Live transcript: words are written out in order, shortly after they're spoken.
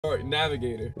All right,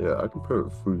 Navigator. Yeah, I can put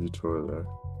FUJITORO there.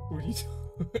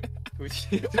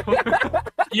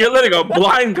 You're letting a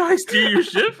blind guy steer your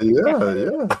ship? Yeah.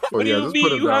 Well, What do yeah, you just mean?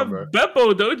 put it You down, have bro.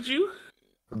 Beppo, don't you?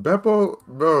 Beppo,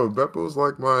 bro. Beppo's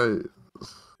like my.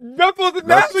 Beppo's the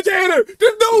Navigator.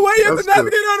 There's no way you have the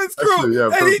Navigator on his crew.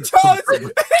 Yeah, and he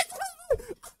charged.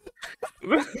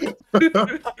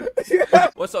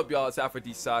 What's up, y'all? It's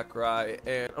Alfred Sakurai,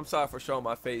 and I'm sorry for showing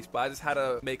my face, but I just had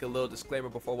to make a little disclaimer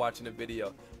before watching the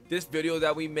video. This video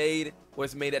that we made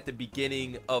was made at the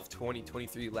beginning of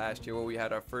 2023 last year, where we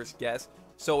had our first guest.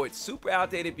 So it's super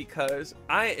outdated because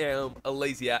I am a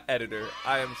lazy editor.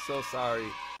 I am so sorry,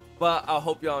 but I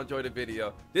hope y'all enjoy the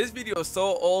video. This video is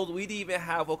so old, we didn't even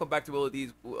have Welcome Back to Will of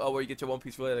These where you get your One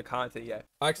Piece related content yet.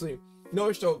 Actually,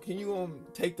 no, show. Can you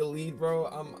take the lead, bro?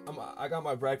 I got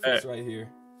my breakfast right here.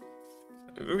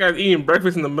 This guy's eating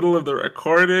breakfast in the middle of the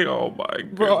recording. Oh my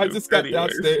god, bro! I just got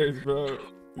downstairs, bro.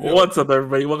 Yo. What's up,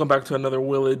 everybody? Welcome back to another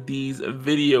Will of D's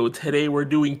video. Today we're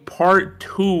doing part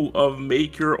 2 of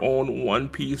Make Your Own One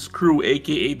Piece Crew,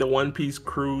 aka the One Piece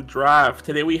Crew Draft.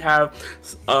 Today we have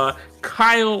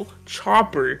Kyle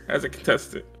Chopper as a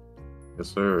contestant. Yes,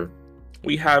 sir.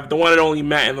 We have the one and only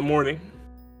Matt in the morning.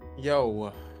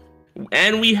 Yo.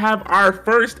 And we have our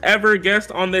first ever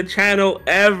guest on the channel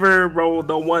ever, bro.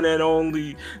 The one and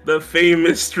only, the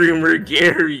famous streamer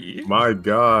Gary. My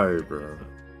guy, bro.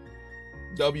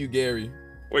 W. Gary.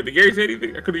 Wait, did Gary say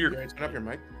anything? I couldn't hear. Turn up your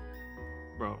mic,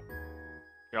 bro.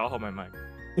 Yeah, I'll hold my mic.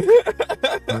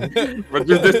 But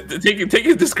just take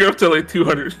his Discord up to like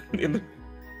 200.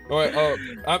 All right,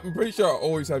 I'm pretty sure I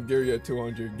always have Gary at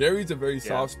 200. Gary's a very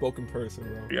soft-spoken person,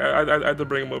 bro. Yeah, I had to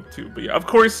bring him up too. But yeah, of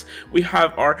course, we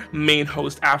have our main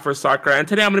host, Afro Sakura. And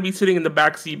today I'm going to be sitting in the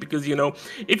back seat because, you know,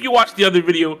 if you watch the other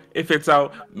video, if it's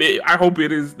out, I hope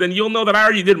it is, then you'll know that I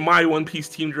already did my One Piece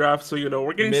team draft. So, you know,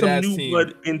 we're getting some new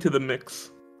blood into the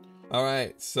mix. All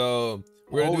right, so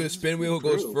we're going to do the spin wheel. Who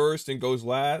goes first and goes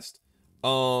last.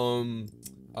 All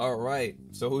right,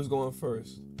 so who's going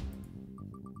first?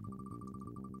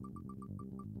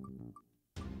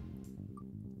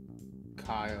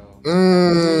 Kyle.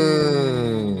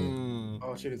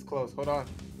 Oh shit, it's close. Hold on.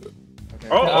 Okay.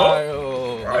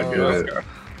 Kyle. Right.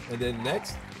 And then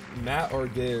next, Matt or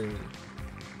Gary?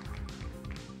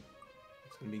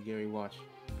 It's gonna be Gary. Watch.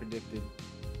 Predicted.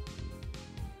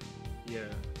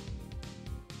 Yeah.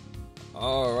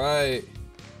 All right.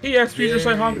 He asked Future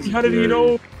Sight Hockey. How did he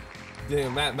know?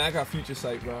 Damn, Matt got Future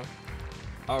Sight, bro.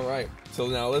 All right. So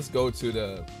now let's go to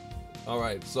the. All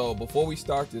right. So before we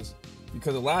start this,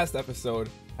 because the last episode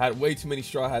had way too many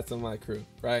straw hats on my crew,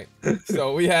 right?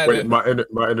 So we had. Wait, my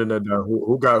internet down.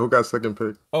 Who got second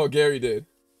pick? Oh, Gary did.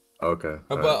 Okay.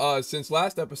 But since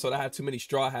last episode I had too many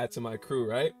straw hats in my crew,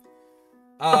 right?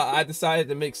 I decided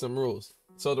to make some rules.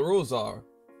 So the rules are: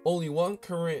 only one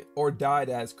current or died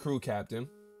as crew captain.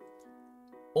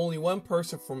 Only one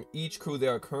person from each crew they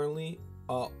are currently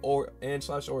or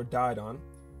died on,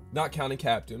 not counting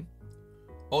captain.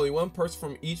 Only one person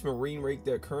from each marine rank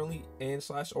they're currently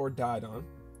or died on.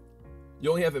 You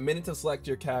only have a minute to select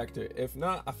your character. If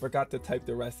not, I forgot to type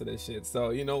the rest of this shit. So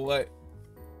you know what?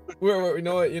 You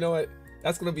know what?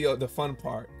 That's gonna be the fun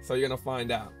part. So you're gonna find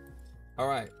out. All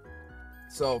right.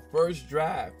 So first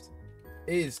draft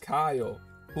is Kyle.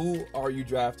 Who are you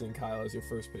drafting, Kyle, as your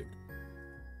first pick?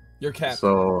 Your captain.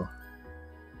 So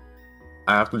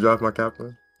I have to draft my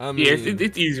captain. I mean, yeah,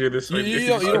 it's easier this way. You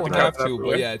don't have to,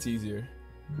 but yeah, it's easier.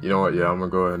 You know what? Yeah, I'm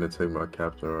gonna go ahead and take my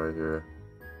captain right here.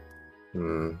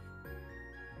 I'm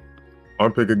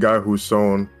gonna pick a guy who's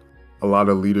shown a lot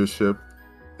of leadership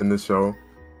in the show.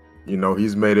 You know,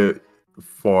 he's made it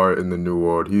far in the New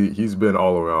World. He's been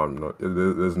all around.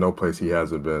 There's no place he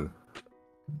hasn't been.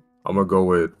 I'm gonna go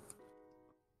with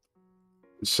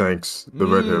Shanks, the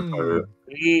red-haired pirate.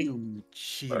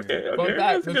 Okay.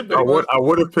 I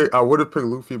would have picked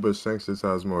Luffy, but Shanks just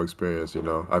has more experience. You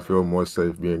know, I feel more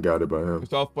safe being guided by him.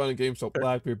 It's all fun and games, so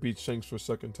Blackbeard beats Shanks for a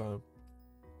second time.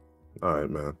 All right,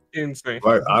 man. Insane.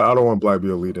 Like, I don't want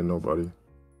Blackbeard leading nobody.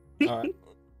 All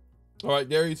right,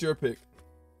 Gary, it's your pick.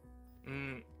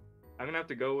 I'm gonna have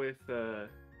to go with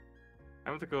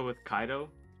Kaido.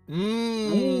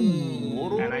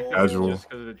 And I think Casual. just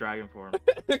because of the dragon form.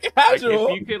 Casual.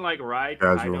 Like, if you could like ride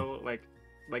Kaido like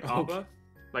Abba,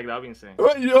 like that'd be insane.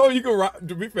 You know, you can ride.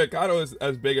 To be fair, Kaido is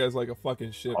as big as like a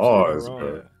fucking ship. Oh, it's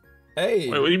good. Hey.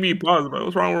 Wait, what do you mean pause, bro?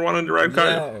 What's wrong with wanting to ride Kaido?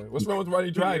 Yeah, what's wrong with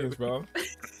riding dragons, bro?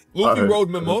 Luffy rode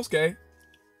Momosuke.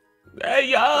 Hey,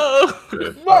 yo!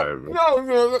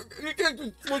 No, you can't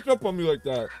just switch up on me like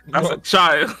that. That's a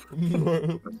child.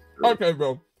 Okay,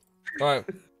 bro. All right,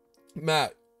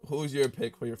 Matt, who's your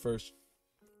pick for your first?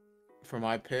 For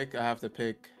my pick, I have to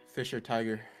pick Fisher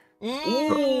Tiger. Okay,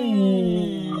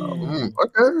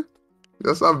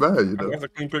 that's not bad. You know, That's a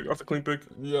clean pick. That's a clean pick.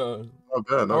 Yeah. not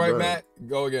bad. Not All right, bad. Matt,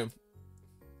 go again.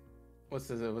 What's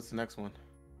the next one?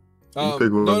 You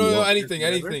pick No, whatever you no, want. anything. Yeah,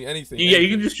 you anything.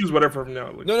 can just choose whatever from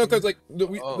now. No, because like,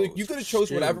 like you could have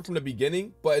chose whatever shoot. from the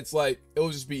beginning, but it's like it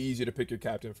would just be easier to pick your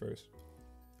captain first.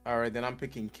 All right, then I'm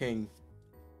picking King.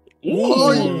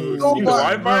 Oh, Ooh, no, you know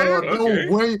why, Brian?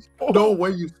 Okay. no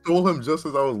way you stole him just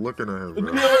as I was looking at him,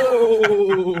 bro.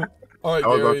 No. All right, That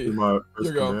was Gary. actually my you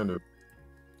first go. commander.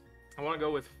 I want to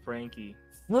go with Frankie.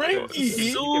 Frankie.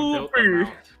 Super.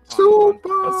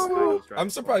 I'm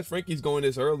surprised Frankie's going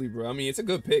this early, bro. I mean, it's a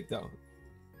good pick though.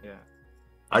 Yeah.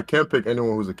 I can't pick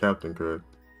anyone who's a captain, correct?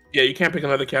 Yeah, you can't pick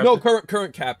another captain. No,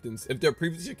 current captains. If they're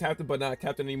previously captain but not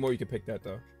captain anymore, you can pick that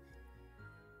though.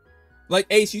 Like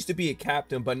Ace used to be a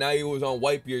captain, but now he was on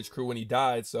Whitebeard's crew when he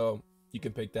died, so you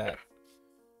can pick that.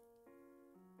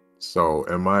 So,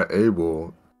 am I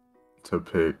able to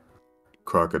pick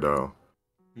Crocodile?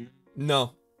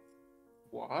 No.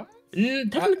 What?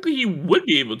 Technically, he would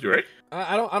be able to, right?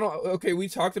 I don't. Okay, we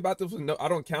talked about this. No, I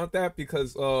don't count that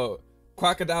because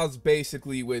Crocodile's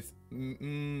basically with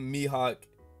Mihawk.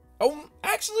 Oh,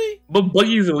 actually, But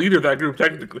Buggy's the leader of that group,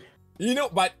 technically. you know,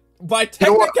 by You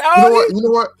technicality.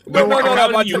 know what? No, no, no,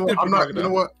 no, you by know, I'm not. You know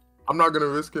what? I'm not gonna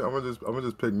risk it. I'm gonna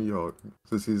just pick Mihawk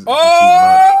since he's.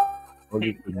 Oh! I'll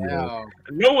just pick Mihawk.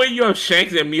 No way you have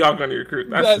Shanks and Mihawk on your crew.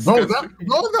 That's No, disgusting.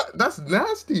 that's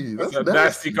nasty. That's a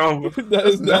nasty combo. That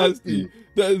is That's nasty.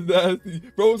 That is nasty.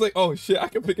 Bro was like, oh shit, I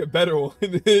can pick a better one.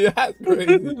 That's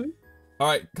crazy. All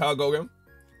right, Kyle, go again.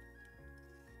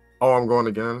 Oh, I'm going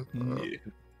again. Yeah.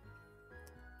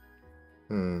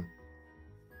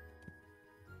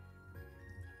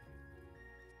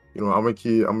 You know, I'm gonna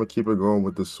keep it going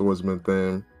with the swordsman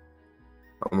thing.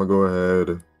 I'm gonna go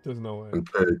ahead There's no way. and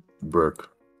pick Brook.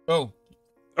 Oh,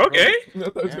 Okay. I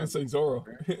thought I was gonna say Zoro.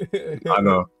 I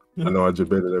know, I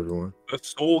debated everyone. The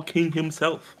Soul King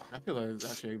himself. I feel like it's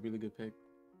actually a really good pick.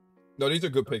 No, these are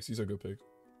good picks. These are good picks.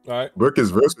 All right, Brook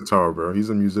is versatile, bro. He's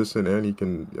a musician and he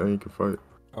can fight.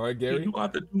 all right, Gary. You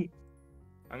got the two.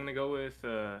 I'm gonna go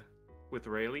with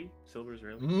Rayleigh. Silver's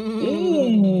Rayleigh.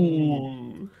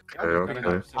 Ooh. Okay.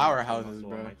 Powerhouses,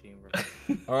 bro.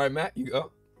 All right, Matt, you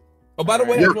go. Oh, by the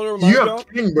way, I Yeah, just want to remind you y'all. have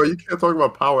King, bro. You can't talk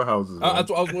about powerhouses. I man. was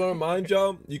want to remind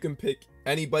y'all. You can pick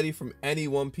anybody from any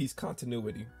One Piece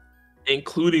continuity.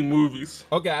 Including movies.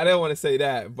 Okay, I didn't want to say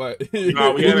that, but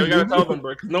No, we gotta tell them,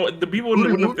 bro. 'Cause no, the people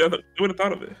wouldn't have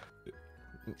thought of it.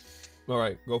 all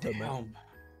right, go for it, Matt. Damn.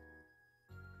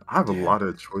 I have a lot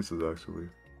of choices actually.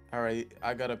 All right,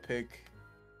 I gotta pick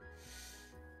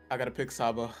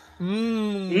Saba.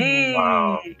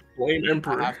 Wow. Flame I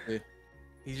Emperor. have to.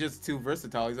 He's just too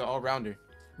versatile. He's an all-rounder.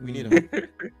 We need him.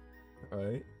 All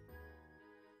right.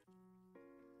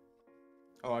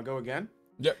 Oh, I go again?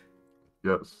 Yep.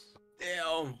 Yes.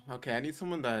 Damn. Okay, I need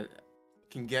someone that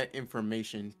can get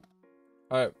information.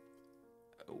 All right.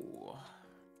 Ooh.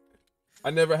 I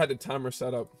never had the timer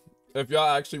set up. If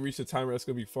y'all actually reach the timer, that's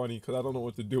gonna be funny because I don't know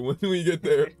what to do when we get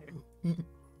there.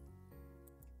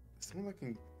 Someone that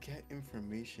can get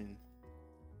information.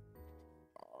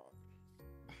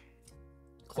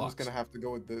 I'm just gonna have to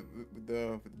go with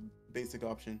the basic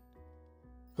option.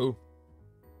 Who?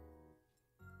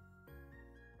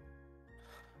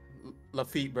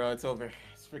 Lafitte, bro. It's over.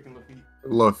 It's freaking Lafitte.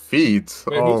 Lafitte.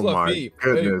 Wait, Oh who's my Lafitte?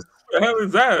 goodness. What the hell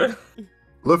is that?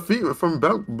 Lafitte from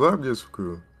Blackbeard's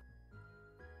crew.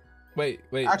 Wait.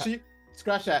 Actually,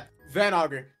 scratch that. Van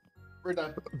Auger. We're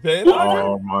done. Van?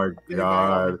 Oh my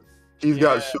god. He's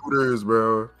got shooters,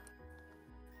 bro.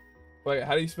 Wait,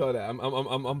 how do you spell that?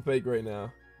 I'm fake right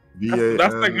now.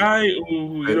 That's the guy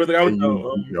who you know the guy with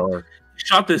the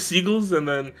shot the seagulls and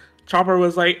then Chopper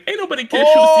was like, "Ain't nobody can shoot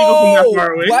seagulls from that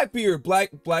far away."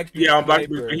 Blackbeard. Yeah, on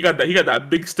Blackbeard. He got that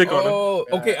big stick on him. Oh,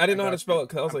 okay. I didn't know how to spell it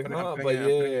because I was like, I'm but putting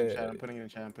it yeah. I'm putting it in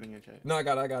chat. I'm putting it in chat. No, I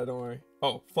got it. Don't worry.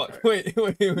 Oh, fuck. Wait.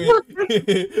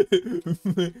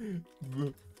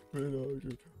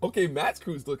 Okay, Matt's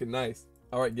crew's looking nice.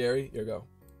 All right, Gary, here you go.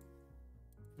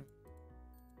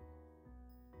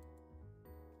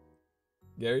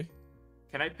 Gary?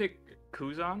 Can I pick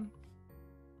Kuzan?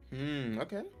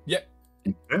 Okay. Yeah.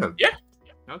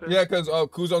 Okay. Yeah, because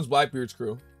Kuzon's Blackbeard's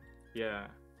crew. Yeah.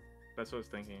 That's what I was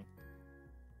thinking.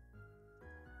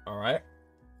 All right.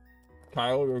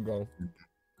 Kyle, you'll go.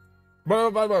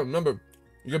 But remember,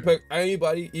 you can pick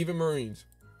anybody, even Marines.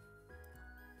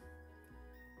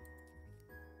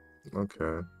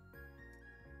 Okay.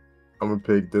 I'm gonna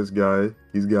pick this guy.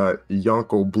 He's got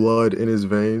Yonko blood in his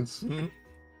veins. Mhm.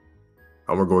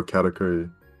 I'm gonna go with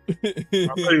Katakuri.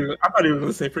 I thought he was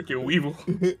gonna say freaking Weevil.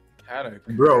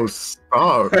 Bro,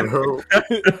 stop, bro.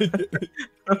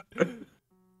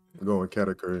 I'm going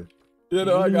category. You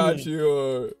know, I got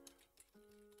you.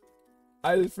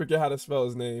 I just forget how to spell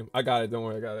his name. I got it. Don't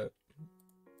worry, I got it.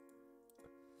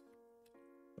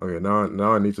 Okay,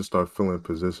 now I need to start filling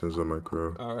positions on my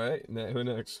crew. All right. Who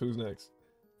next? Who's next?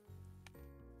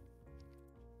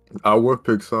 I would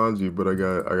pick Sanji, but I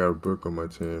got Brook on my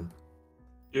team.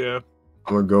 Yeah.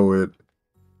 I'm gonna go with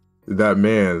that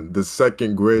man, the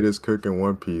second greatest cook in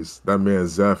One Piece. That man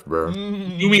Zeph, bro.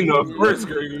 You mean the first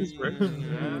greatest, bro?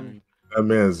 That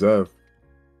man Zeph.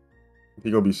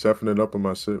 He gonna be chefing it up on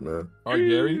my shit, man. Or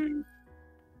Gary?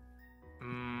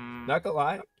 Not gonna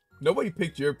lie. Nobody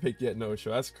picked your pick yet, no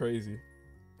show. That's crazy.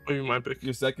 What do you mean my pick?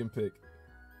 Your second pick.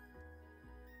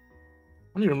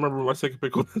 I don't even remember what my second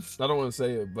pick was. I don't want to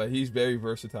say it, but he's very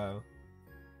versatile.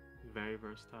 Very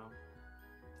versatile.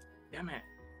 Damn it.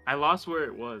 I lost where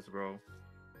it was, bro.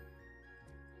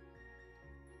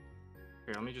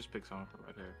 Here, let me just pick someone from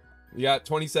right here. You got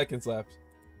 20 seconds left.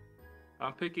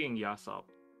 I'm picking Yasop.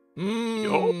 Wait,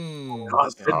 you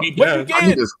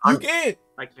can't! You can't!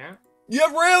 I can't? Yeah,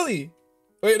 really?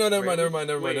 Wait, no, never mind.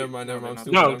 I'm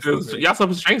stupid. No, because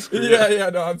Yasop is strength screen. Yeah,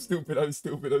 no, I'm stupid,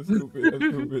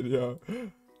 yeah.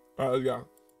 Alright, let's go.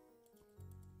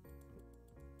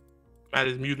 Matt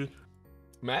is muted.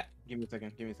 Matt? Give me a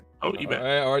second. Oh, you bet.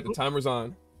 Alright, the timer's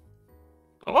on.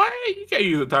 Why? You can't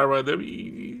use a timer right there.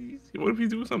 What if he's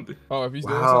doing something? Oh, if he's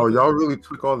doing wow, something. y'all really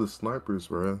took all the snipers,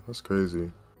 bro. That's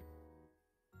crazy.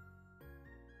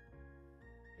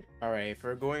 All right, if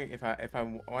I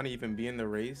want to even be in the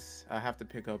race, I have to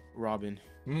pick up Robin.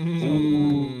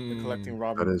 Collecting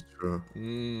Robin. That is true.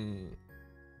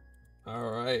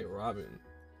 All right, Robin.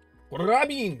 All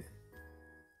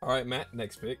right, Matt.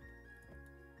 Next pick.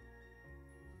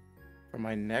 For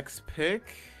my next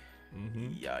pick,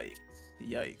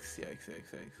 yikes.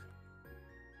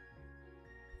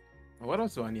 What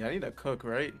else do I need? I need a cook,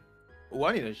 right? Oh,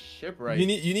 I need a shipwright. You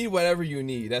need whatever you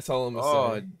need. That's all I'm gonna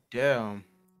say. Oh, damn.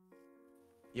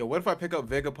 Yo, what if I pick up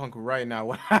Vegapunk right now?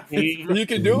 What happens? You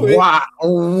can do it. Wow.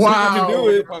 You can do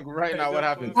it. Vegapunk right now, what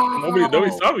happens?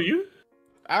 Nobody stopping you.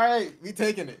 All right, we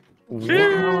taking it.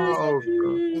 Wow.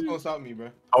 Who's gonna stop me, bro?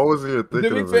 I wasn't even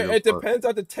thinking of it. It depends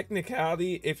on the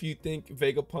technicality if you think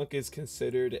Vegapunk is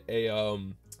considered a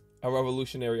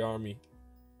revolutionary army.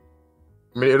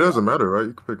 I mean, it doesn't matter, right?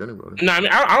 You can pick anybody. No, I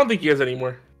mean, I don't think he is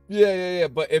anymore. Yeah.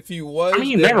 But if he was, I mean,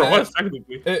 he never was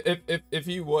technically. If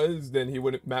he was, then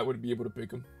Matt wouldn't be able to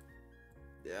pick him.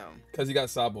 Yeah. Because he got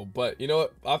Sabo. But you know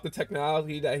what? Off the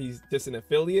technicality that he's just an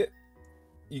affiliate,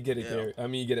 you get it, Gary. I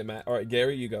mean, you get it, Matt. All right,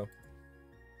 Gary, you go.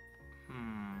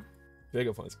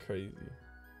 Vegapunk's crazy.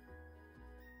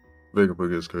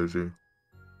 Vegapunk is crazy.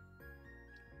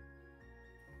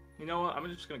 You know what? I'm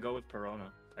just gonna go with Perona.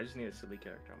 I just need a silly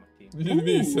character on my team. You just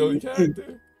need a silly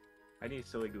character. I need a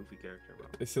silly, goofy character, bro.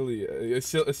 It's silly.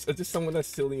 It's just someone that's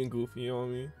silly and goofy. You know what I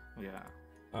mean? Yeah.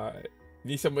 All right.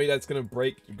 You need somebody that's gonna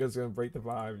break the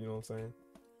vibe. You know what I'm saying?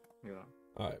 Yeah.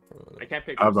 All right, Perona. I can't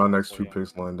pick. I have our next two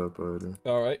picks lined up already.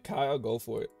 All right, Kyle, go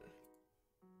for it.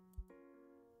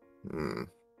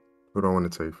 Who do I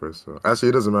want to take first? Actually,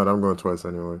 it doesn't matter. I'm going twice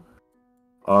anyway.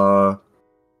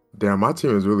 Damn, my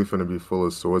team is really finna be full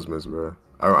of swordsmiths, bro.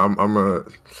 I'm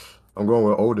going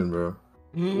with Odin, bro.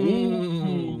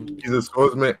 He's a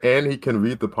swordsman and he can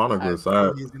read the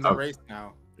poneglyphs. He's in the race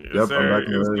now. Yep, I'm back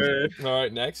in the race. All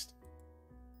right, next.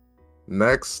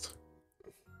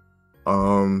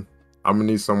 I'm gonna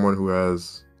need someone who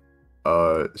has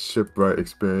shipwright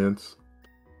experience.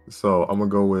 So I'm gonna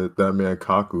go with that man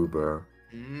Kaku, bro.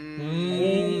 Ooh,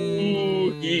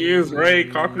 he is right.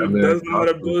 Kaku does know how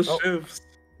to build ships.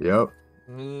 Yep.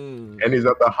 And he's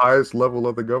at the highest level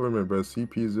of the government, bro.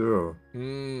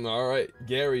 CP0. All right,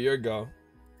 Gary, your go.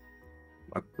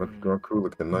 My crew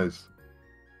looking nice.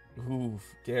 Oof,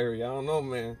 Gary, I don't know,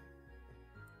 man.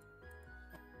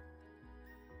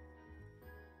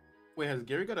 Wait, has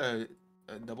Gary got a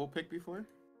double pick before?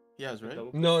 He has, right?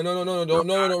 No.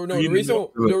 The reason,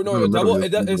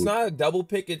 it's not a double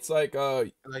pick. It's like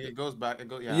it goes back. It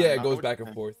goes back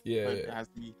and forth. Yeah, It has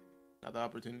the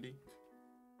opportunity.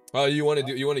 Oh, you want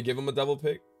to give him a double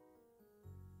pick?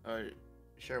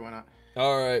 Sure, why not?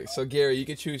 All right, so Gary, you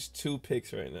can choose 2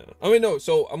 picks right now. I mean, no.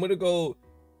 So I'm gonna go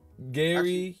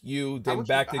Gary, you, then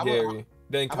back to Gary,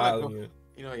 then Kyle, and you.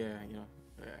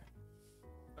 Yeah.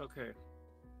 Okay.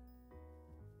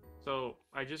 So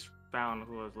I just found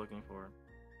who I was looking for.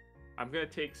 I'm gonna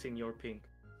take Senor Pink.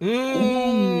 That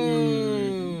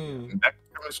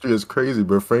chemistry is crazy,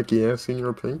 bro. Frankie and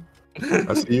Senor Pink.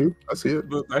 I see you. I see it.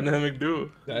 The dynamic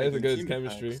duo. That is a good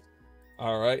chemistry.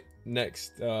 All right,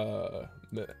 next, Matt,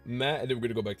 and then we're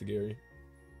gonna go back to Gary.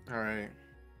 All right,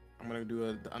 I'm gonna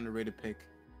do the underrated pick.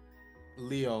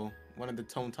 Leo, one of the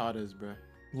Tone Tatas, bro.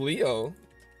 Leo.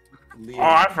 Oh,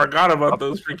 I forgot about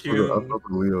those I freaking. fuck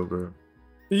with Leo, bro.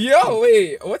 Yo,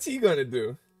 wait, what's he gonna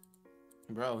do?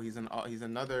 Bro, he's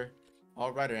another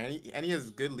all rider, and he has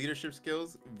good leadership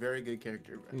skills. Very good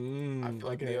character, bro. I feel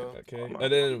like Okay, Leo. okay.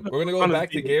 And then we're gonna go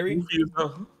back to Gary.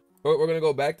 We're gonna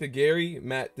go back to Gary,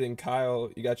 Matt, then Kyle.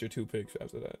 You got your 2 picks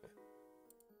after that.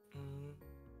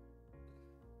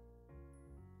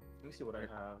 Let me see what I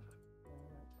have.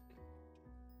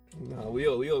 Nah,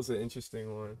 Leo's an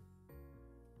interesting one.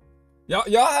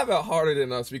 Y'all have it harder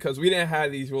than us because we didn't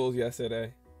have these rules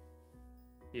yesterday.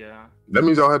 Yeah. That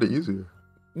means y'all had it easier.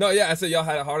 No, yeah, I said y'all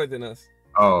had it harder than us.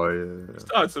 Oh yeah.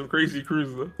 Still had some crazy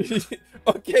crews though.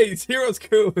 Okay, Zero's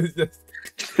crew is just.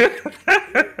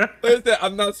 Listen,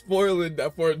 I'm not spoiling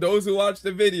that for those who watch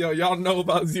the video. Y'all know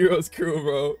about Zero's crew,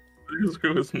 bro. Zero's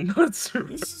crew is nuts.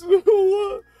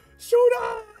 Bro. Shoot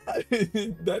up!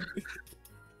 That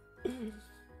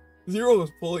Zero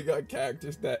was pulling out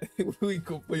characters that we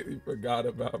completely forgot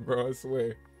about, bro. I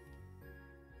swear.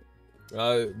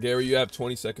 Gary, you have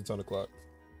 20 seconds on the clock.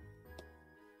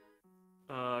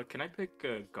 Can I pick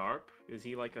Garp? Is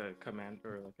he like a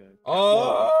commander or like a?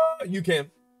 Oh, you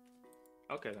can.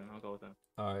 Okay, then I'll go with him.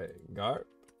 All right, Garp.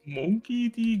 Monkey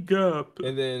D. Gup.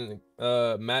 And then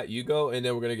Matt, you go, and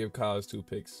then we're gonna give Kyle his 2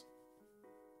 picks.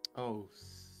 Oh,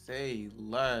 say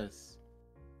less.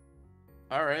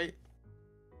 All right.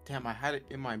 Damn, I had it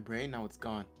in my brain. Now it's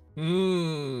gone.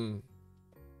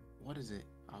 What is it?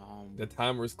 The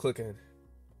timer's clicking.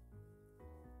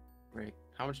 Right.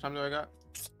 How much time do I got?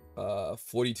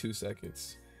 42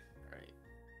 seconds. All right.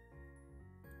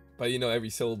 But you know, every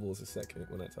syllable is a second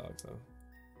when I talk, so.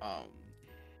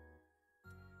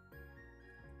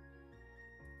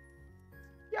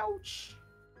 Youch.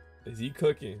 Is he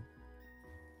cooking?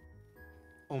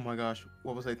 Oh my gosh.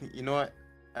 What was I thinking? You know what?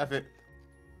 F it.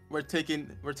 We're taking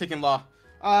law.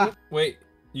 Wait,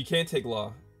 you can't take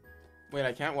law. Wait,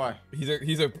 I can't. Why? He's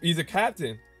a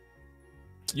captain.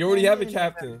 You already have a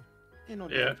captain. Ain't no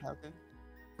Yeah. damn captain.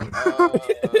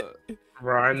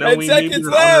 Bro, I know 10 we seconds need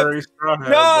an left. honorary straw hat,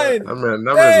 9, That man's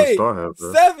a 8, star hat,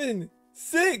 bro. 7,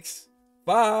 6,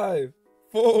 5,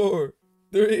 4,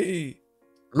 3.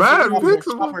 Man, pick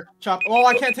Chopper, Chopper. Oh,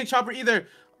 I can't take Chopper either.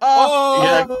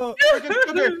 Oh,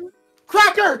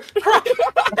 Cracker!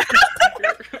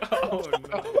 Oh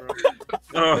no,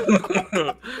 bro.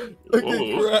 look at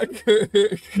Cracker.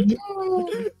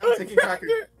 I'm taking Cracker.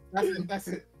 That's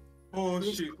it. Oh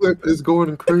shoot. Clip is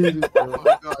going crazy, Oh bro.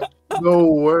 my god. No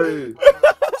way.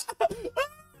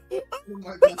 Oh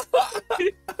my god.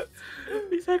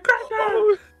 He said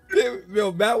cracker.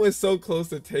 Yo, Matt was so close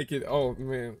to taking. Oh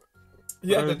man,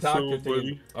 he had the That's so doctor thing.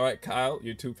 funny. All right, Kyle,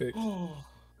 your 2 picks. Oh.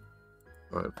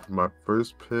 All right, my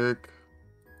first pick.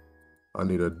 I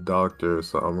need a doctor,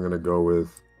 so I'm gonna go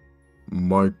with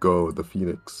Marco the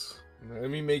Phoenix. Let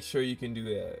me make sure you can do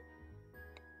that.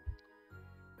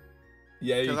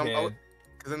 Yeah, you can.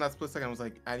 Because in that split second, I was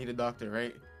like, I need a doctor,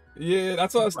 right? Yeah,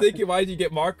 that's what I was thinking. Why did you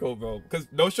get Marco, bro? Because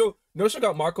No Show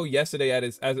got Marco yesterday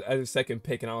as his second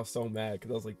pick, and I was so mad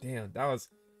because I was like, damn, that was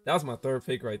my 3rd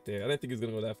pick right there. I didn't think he was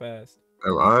gonna go that fast.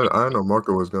 I know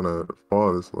Marco was gonna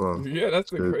fall this low. Yeah,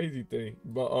 that's the Good. crazy thing.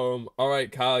 But all right,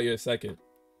 Kyle, you're second.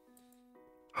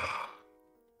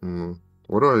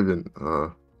 What do I even?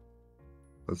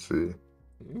 Let's see.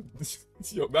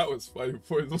 Yo, Matt was fighting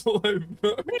for his life,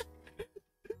 bro.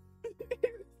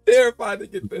 Terrified to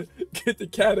get the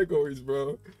categories,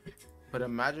 bro. But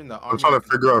imagine the I'm army. trying to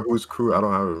figure out whose crew. I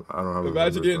don't have.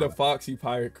 Imagine getting the. the Foxy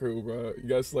Pirate crew, bro. You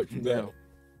gotta select from that.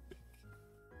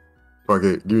 Fuck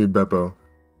it, give me Beppo.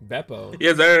 Beppo.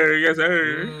 Yes, sir. Yes,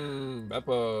 sir.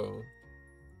 Beppo.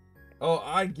 Oh,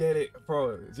 I get it,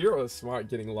 bro. Zero is smart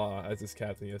getting Law as his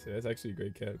captain yesterday. That's actually a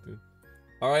great captain.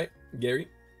 All right, Gary.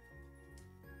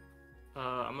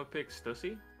 I'm gonna pick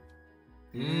Stussy.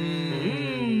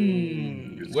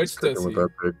 Which Cooking with Stussy? that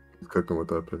pick. He's cooking with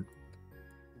that pick.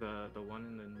 The one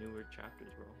in the newer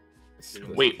chapters, bro.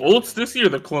 Wait, old Stussy or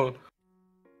the clone?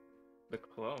 The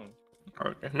clone.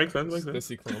 Okay, makes sense. Makes sense.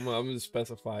 Stussy clone. I'm gonna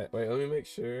specify it. Wait, let me make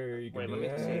sure you can Wait, do let me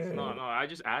that. see. No, I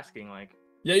just asking like.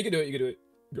 Yeah, you can do it. You can do it.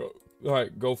 Go. All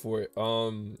right, go for it.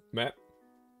 Matt,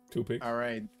 2 picks. All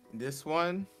right, this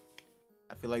one,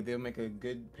 I feel like they'll make a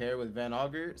good pair with Van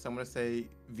Auger. So I'm gonna say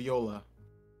Viola.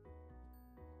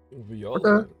 Viola.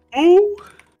 Okay. Ooh.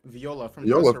 Viola from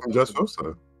Yola Dressrosa.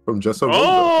 from Just From Just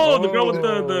Oh, the girl with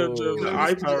Oh. the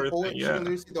eye power You thing. can Yeah.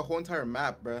 literally see the whole entire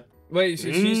map, bruh. Wait,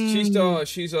 she's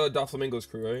Doflamingo's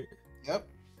crew, right? Yep.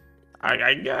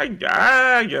 I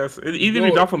guess either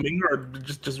be Doflamingo or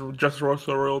just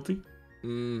Rosso Royalty.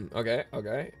 Okay,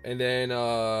 okay. And then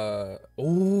oh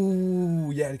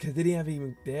yeah, because they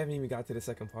haven't even got to the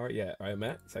second part yet. All right,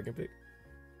 Matt, second pick.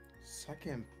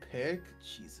 Second pick?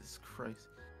 Jesus Christ.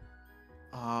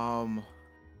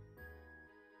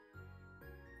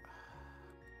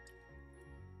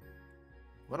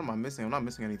 What am I missing? I'm not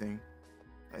missing anything,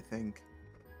 I think.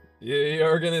 Yeah,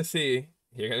 you're gonna see.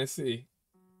 You're gonna see.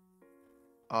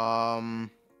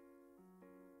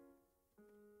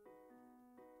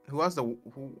 Who has the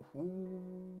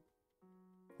who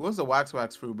has the wax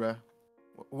fruit, bruh?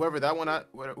 Whoever that one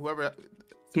whoever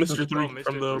Mr. Three Mr.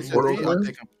 from the Three. Portal. I'll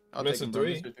take him. I'll take Mr. him, bro.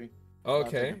 Three? Mr. 3.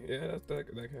 Okay, yeah,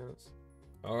 that counts.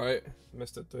 All right,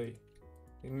 Mr. 3.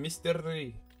 Mr.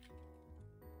 3.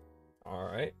 All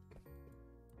right.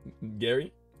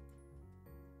 Gary?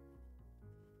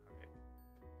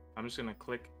 I'm just gonna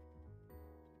click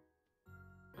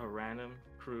a random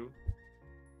crew.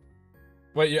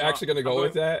 Wait, you're No, actually gonna go I'm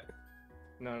with that?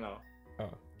 No.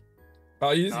 Oh.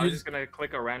 Oh, you No, I'm just just gonna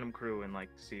click a random crew and like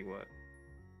see what.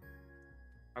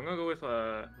 I'm gonna go with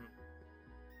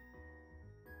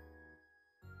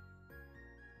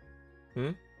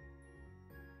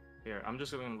Here, I'm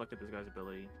just gonna look at this guy's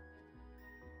ability.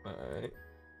 All right.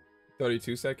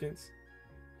 32 seconds.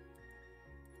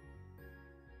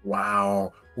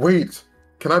 Wow. Wait.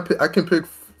 Can I pick? I can pick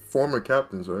former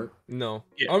captains, right? No.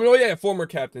 Yeah. I mean, oh yeah, former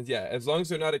captains. Yeah, as long as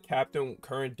they're not a captain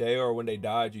current day or when they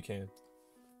died, you can.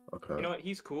 Okay. You know what?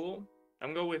 He's cool.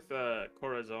 I'm gonna go with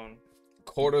Corazon.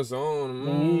 Cortisone.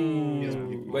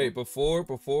 Ooh. Wait, before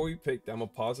we pick, I'm gonna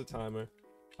pause the timer.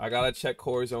 I gotta check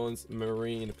Cortisone's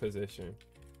marine position.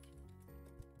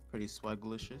 Pretty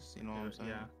swaglicious, you know what I'm saying?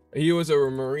 Yeah. He was a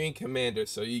marine commander,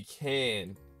 so you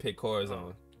can pick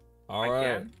Corazon. All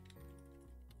right.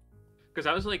 Because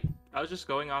I was just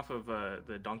going off of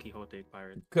the Don Quixote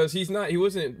pirate. Cause he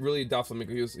wasn't really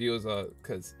Doflamingo. He was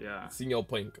cause Yeah. Senor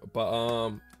Pink. But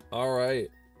all right.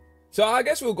 So I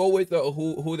guess we'll go with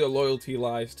who their loyalty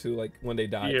lies to, like when they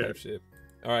die type shit.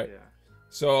 All right. Yeah.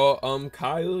 So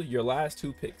Kyle, your last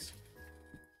 2 picks.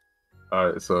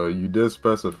 All right. So you did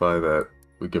specify that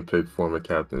we can pick former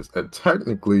captains, and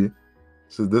technically,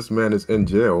 since this man is in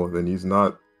jail, then he's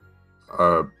not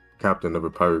a captain of a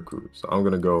pirate crew. So I'm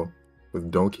gonna go with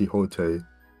Don Quixote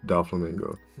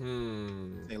Doflamingo.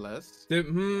 Say less.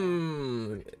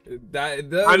 That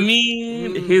does. I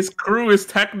mean, his crew is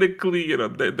technically,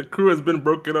 the crew has been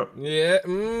broken up. Yeah.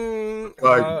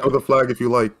 Throw the flag if you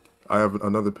like. I have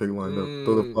another pick lined up.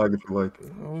 Throw the flag if you like.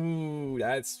 Oh,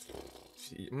 that's.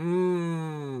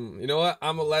 You know what?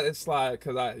 I'm gonna let it slide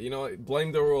because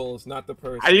blame the rules, not the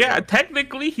person. Yeah,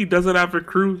 technically he doesn't have a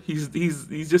crew. He's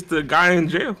just a guy in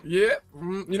jail. Yeah.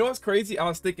 You know what's crazy? I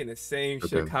was thinking the same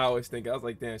shit Kyle was thinking. I was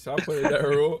like, damn, should I put in that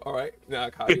rule? All right. Now,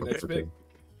 Kyle, your next pick.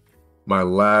 My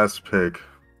last pick.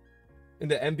 In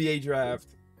the NBA draft.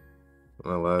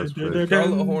 My last pick.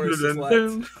 Charlotte Hornets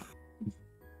select.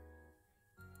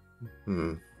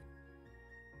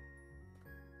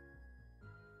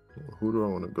 Who do I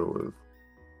want to go with?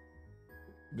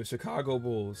 The Chicago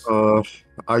Bulls.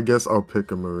 I guess I'll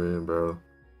pick a Marine, bro.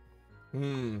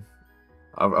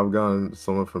 I've gotten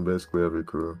someone from basically every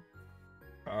crew.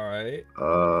 All right.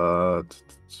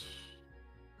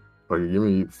 Like, give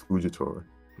me FUJITORO.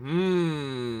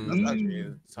 That's actually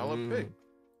a solid pick.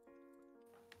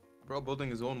 Bro, building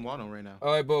his own Wano right now.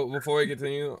 All right, but before we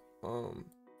continue,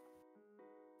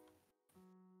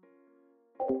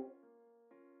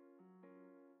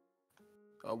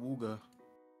 Awuga.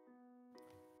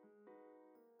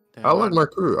 I like my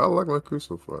crew. I like my crew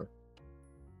so far.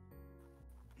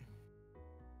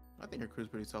 I think your crew's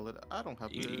pretty solid. I don't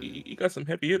have to. You got some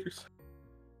heavy hitters.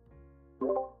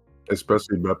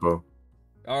 Especially Beppo.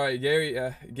 all right, Gary.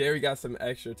 Gary got some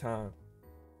extra time.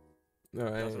 All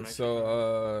right,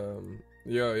 so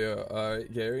yo. All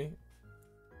right, Gary.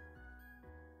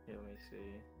 Yeah, let me see.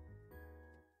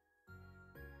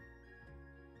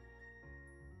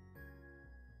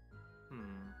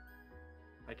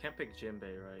 I can't pick Jinbei,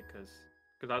 right? Because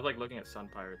I was like looking at Sun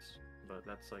Pirates, but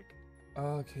that's like.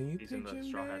 Can you He's pick in the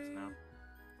Straw Hats now.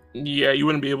 Yeah, you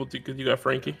wouldn't be able to because you got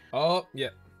Frankie. Oh yeah.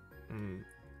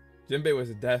 Jinbei was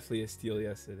definitely a steal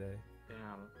yesterday.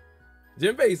 Damn.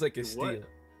 Jinbei's like a What? steal.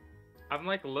 I'm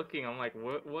like looking. I'm like,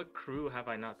 what crew have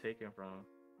I not taken from?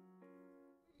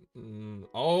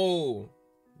 Oh.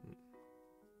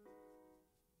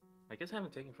 I guess I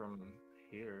haven't taken from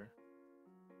here.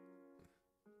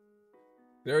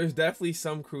 There is definitely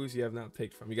some crews you have not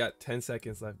picked from. You got 10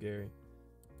 seconds left, Gary.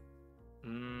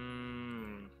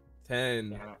 10,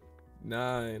 Yeah.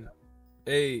 9,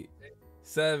 8,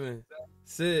 7,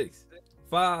 6,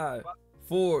 5,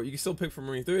 4. You can still pick from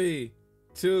Marine. 3,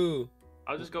 2.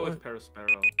 I'll just go with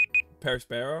Perispero.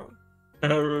 Perispero.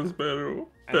 Perispero.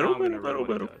 I know I'm gonna ruin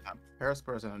Pero. it.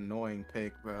 Perispero is an annoying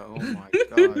pick, bro. Oh my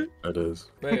god. It is.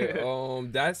 Wait,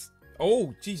 that's.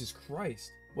 Oh, Jesus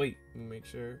Christ. Wait, let me make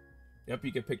sure. Yep,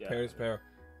 you can pick Yeah. Perispero.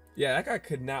 Yeah, that guy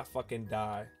could not fucking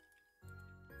die.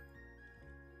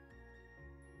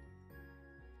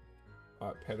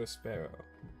 Alright, Perispero.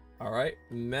 Alright,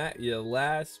 Matt, your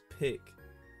last pick.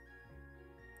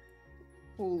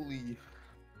 Holy.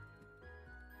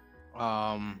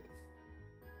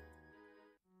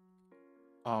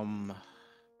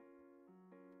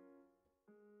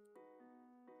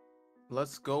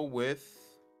 Let's go with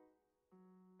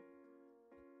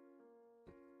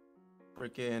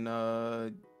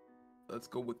freaking let's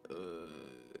go with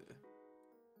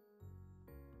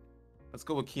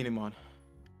Kinemon.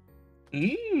 Let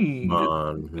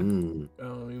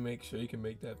me make sure you can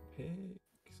make that pick.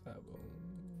 Sabo.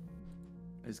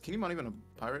 Is Kinemon even a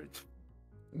pirate?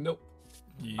 Nope.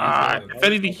 If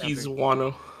anything, he's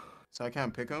Wano. So I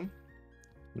can't pick him?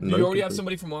 Do you already have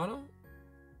somebody from Wano?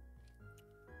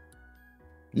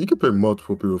 You can pick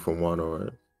multiple people from Wano,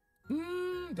 right?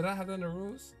 Did I have that in the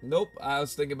rules? Nope. I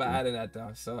was thinking about adding that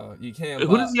though. So you can't.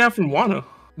 Who does he have from Wano?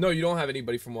 No, you don't have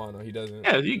anybody from Wano. He doesn't.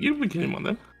 Yeah, you can kill him on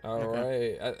that. All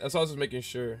right. That's all I was just making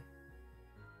sure.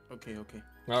 Okay.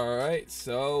 All right.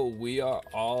 So we are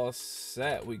all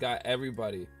set. We got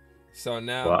everybody. So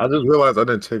now. Well, I just realized I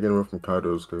didn't take anyone from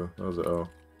Kaido's crew. That was an L.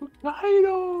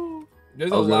 Kaido.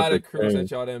 There's I a was gonna lot of pick crews Pain.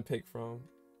 that y'all didn't pick from.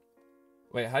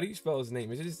 Wait, how do you spell his name?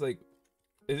 Is it just like?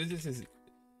 Is it just his?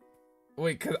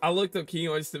 Wait, cause I looked up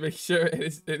Kinemon just to make sure it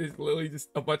is literally just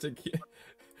a bunch of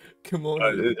come on.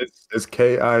 It's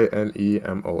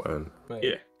Kinemon. Wait,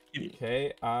 Yeah.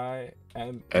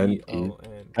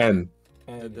 Kinemon. N.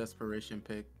 The desperation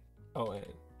pick.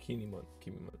 Kinemon.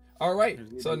 All right.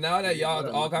 So now that y'all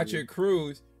all got your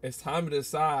crews, it's time to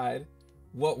decide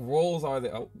what roles are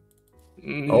there.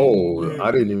 Oh,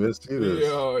 I didn't even see this.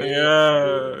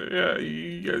 Yeah.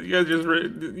 You guys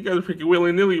are freaking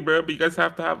willy nilly, bro. But you guys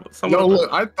have to have some. No,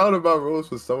 look, I thought about roles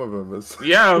for some of them.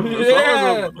 Yeah.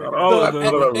 All of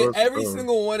them. And every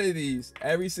single one of these,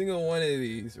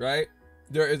 right?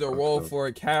 There is a role for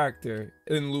a character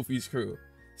in Luffy's crew.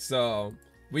 So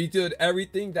we did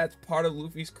everything that's part of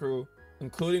Luffy's crew,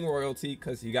 including royalty,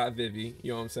 because he got Vivi.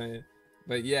 You know what I'm saying?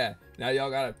 But yeah, now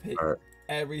y'all gotta pick. All right.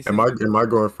 Every Am I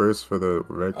going first for the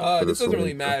record? This doesn't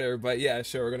really matter, but yeah,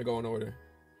 sure, we're gonna go in order.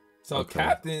 So Okay.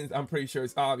 captains, I'm pretty sure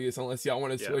it's obvious unless y'all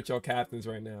want to switch your captains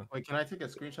right now. Wait, can I take a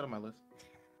screenshot of my list?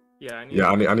 Yeah, I need. Yeah,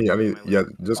 I need. Yeah,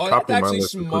 just Oh, copy that's my actually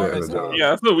list and put smart it in as the hell. Yeah,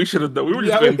 that's what we should have done. We were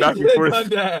just Yeah, going we back and should've forth. done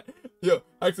that. Yo,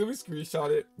 actually, we screenshot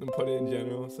it and put it in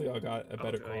general, so y'all got a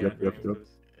better call. Yep. All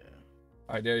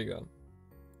right, there you go.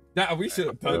 Now we should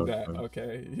have done Yeah, that. fine.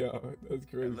 Okay, yo, that's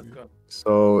crazy. Let's go.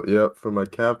 So, yep, for my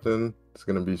captain, it's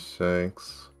gonna be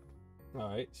Shanks. All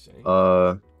right,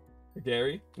 Shane.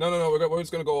 Gary. No. We're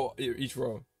just gonna go each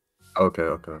row. Okay.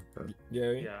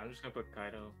 Gary. Yeah, I'm just gonna put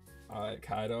Kaido. All right,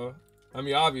 Kaido. I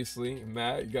mean, obviously,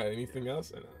 Matt. You got anything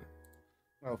else?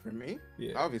 Oh, for me?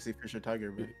 Yeah. Obviously, Fisher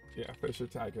Tiger, but Yeah, Fisher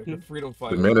Tiger, the freedom The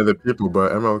fighter. man of the people,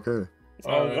 but MLK.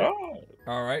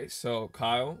 All right, so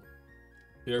Kyle,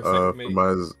 your For second mate.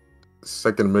 my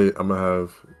second mate, I'm gonna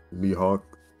have Mihawk,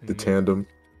 the Mhm. tandem.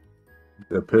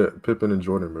 Yeah, Pippin and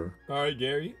Jordan, bro. All right,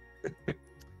 Gary.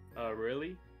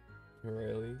 Really?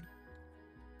 Really?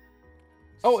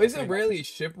 Oh, isn't Rayleigh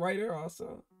shipwriter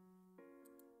also?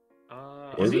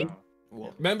 Is he?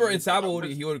 well, Remember in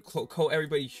Sabaody, he would coat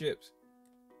everybody's ships.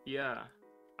 Yeah.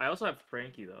 I also have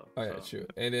Frankie though. Oh yeah, so. true.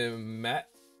 And then Matt.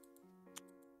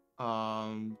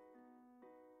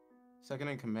 second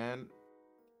in command,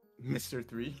 Mr.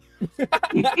 3. All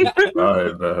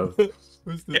right, man.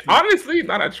 Who's the Honestly,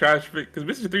 not a trash pick because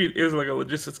Mr. 3 is like a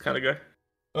logistics kind of guy.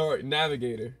 All right,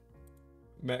 navigator.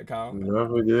 Matt, Kyle.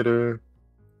 Navigator.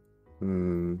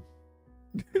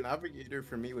 Navigator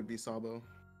for me would be Sabo.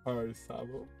 All right,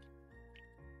 Sabo.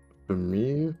 For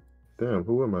me, damn,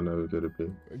 who would my navigator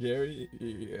be? Gary.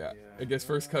 Yeah. I guess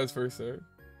first comes first serve.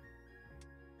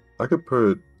 I could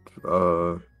put,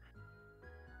 yeah,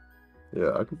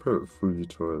 I could put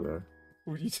Fujitoro there.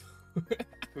 Who you?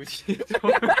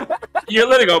 You're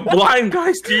letting a blind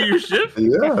guy steer your ship?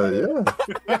 Yeah.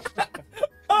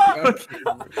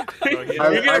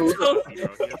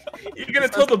 You're gonna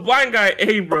tell the blind guy,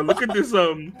 hey, bro, look at this.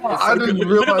 I didn't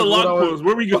look at the realize log what I was- post.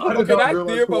 Where we I going? did Okay, not that's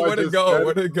realize dear, who but I where'd it just go? said.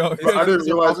 Where'd it go? Bro, I didn't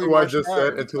realize who I Probably just my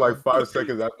said strat. until like 5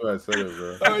 seconds after I said it,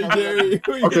 bro. All right, Gary.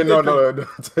 Who you Okay, no, picking?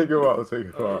 take it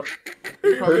out.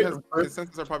 He probably has, his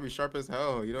senses are probably sharp as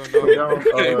hell. You don't know.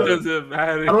 It doesn't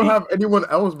matter. I don't have anyone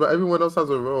else, but everyone else has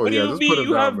a role. What do Yeah, you just mean? put him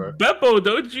You have down, man. Beppo,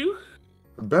 don't you?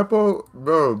 Beppo,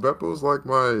 bro. Beppo's like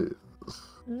my.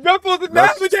 Beppo's the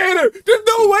That's- navigator. There's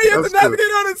no way he has a that's true.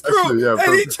 navigator on his That's crew. true, yeah,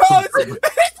 And he put- charged.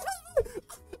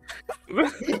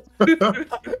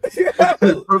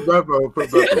 Put Beppo.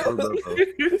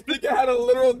 This nigga had a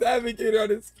literal navigator on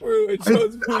his crew and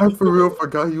chose I for real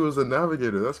forgot he was a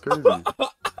navigator. That's crazy. I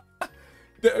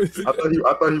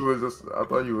thought he was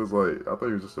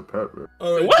just a pet, bro.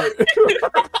 What?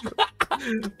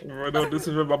 Bro, don't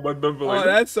disrespect my boy Beppo. Oh,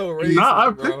 that's so racist, Nah, I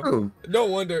bro. picked him. No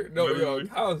wonder. No, yo, Literally.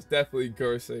 Kyle's definitely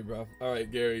Gursey, bro. All right,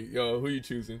 Gary, yo, who you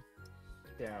choosing?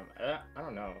 Damn, I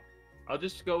don't know. I'll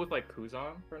just go with like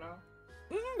Kuzan for now.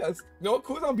 That's no,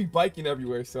 Kuzan be biking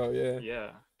everywhere, so yeah. Yeah.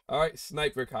 All right,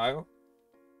 Sniper Kyle.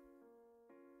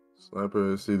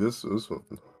 Sniper. See this one.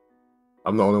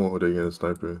 I'm the only one who didn't get a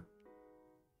sniper.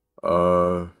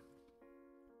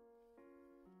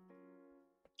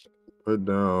 Put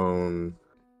down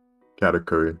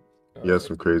Katakuri. He has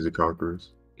some crazy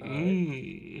conquerors.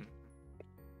 Mm.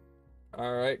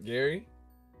 All right, Gary.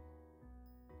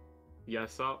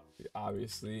 Yes, up.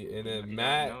 Obviously, and then Yeah,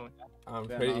 Matt. no. I'm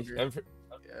Ben pretty. Auger.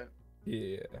 Yeah.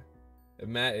 Yeah. And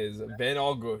Matt is Ben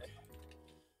Allgood.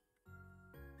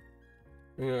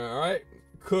 Yeah, all right.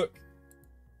 Cook.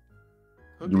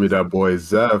 Give me that boy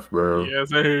Zeph, bro. Yes,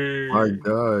 sir. My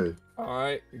guy. All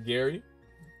right, Gary.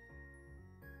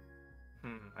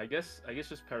 I guess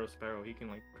just Sparrow. He can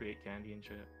like create candy and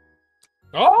shit.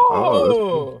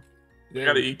 Oh. I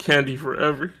gotta eat candy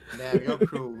forever. Damn, your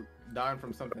crew dying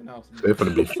from something else. They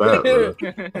finna be fat,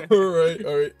 bro.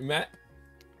 All right, Matt.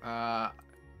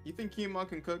 You think Kimo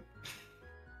can cook?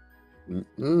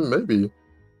 Maybe. You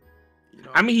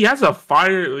know, I mean, he has a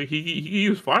fire. Like, he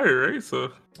use fire, right?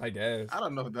 So I guess. I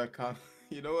don't know if that counts.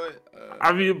 You know what?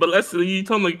 I mean, but let's you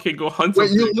told him like, he can go hunt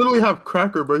Wait, you something. literally have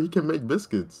Cracker, bro. He can make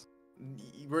biscuits.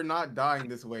 We're not dying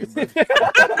this way, bro.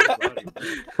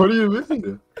 What do you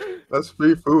mean? That's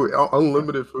free food,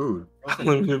 unlimited food.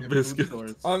 Unlimited biscuits.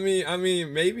 I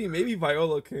mean, maybe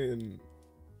Viola can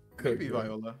cook. Maybe bro.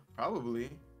 Viola, probably.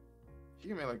 She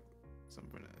can make like some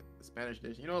Spanish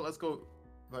dish. You know what? Let's go,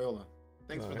 Viola.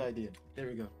 Thanks for the idea. There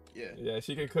we go. Yeah, Yeah,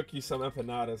 she can cook you some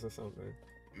empanadas or something.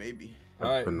 maybe. All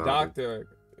right, Empanadas. Dr.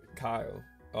 Kyle.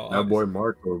 Oh, That boy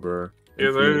Marco, bro.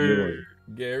 Yes, sir.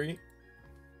 Gary.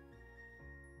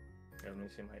 Let me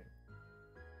see my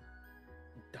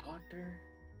doctor.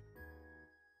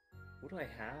 What do I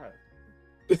have,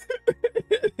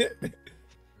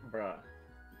 bruh?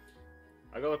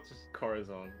 I go with just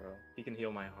Corazon, bro. He can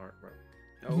heal my heart, bro.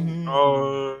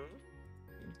 No.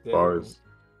 Damn. Bars.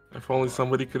 If only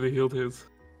somebody could have healed his.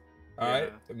 All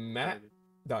right, Yeah. Matt.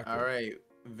 Doctor. All right,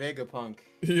 Vegapunk.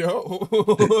 Yo.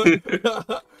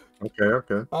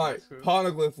 Okay. All right,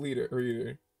 poneglyph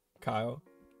reader. Kyle.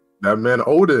 That man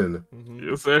Odin. Mhm.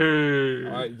 Yes, sir.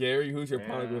 All right, Gary. Who's your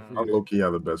poneglyph I reader? low key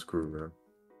have the best crew,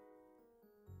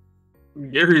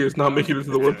 man. Gary is not making it to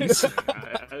the One Piece.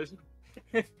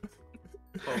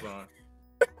 Hold on.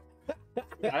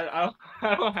 I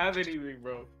don't have anything,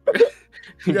 bro.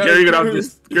 Gary's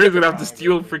gonna have to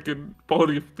steal freaking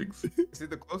quality of things. See,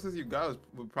 the closest you got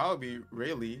would probably be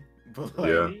Rayleigh, but like,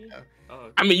 Yeah. Oh,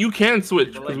 I mean, you can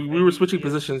switch But, because like, we were switching MVP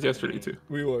positions is yesterday definitely-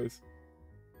 too. We was.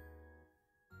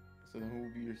 So then who will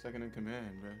be your second in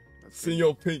command, bro? That's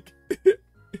Senor Pink.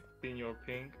 Senor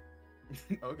Pink.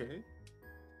 Okay.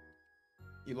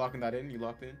 You locking that in? You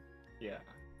locked in? Yeah.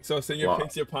 So Senor Wow.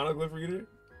 Pink's your poneglyph reader?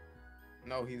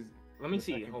 No, he's. Let me the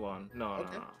see. second. Hold on. No,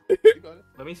 Okay. no. You got it.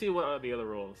 Let me see what are the other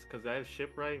roles, because I have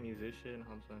shipwright, musician,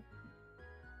 huntsman.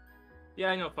 Yeah,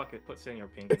 I know. Fuck it. Put Senor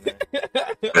Pink in there.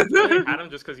 I had him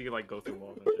just because you like go through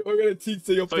walls and shit. We're gonna teach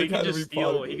Senor So he Pink how could to just read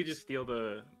steal. He poneglyphs. could just steal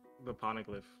the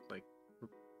poneglyph, like.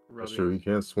 That's rubbing. true. You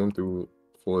can't swim through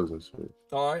floors and shit.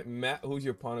 All right, Matt. Who's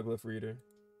your poneglyph reader?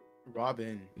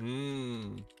 Robin.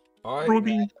 All right.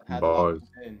 Ruby. Had Bars.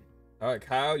 locked in. All right,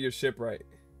 Kyle. Your shipwright.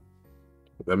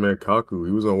 That man Kaku,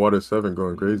 he was on Water 7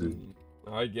 going crazy.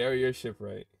 All right, Gary. Your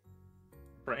shipwright.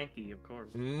 Frankie, of course.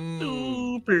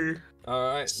 Super.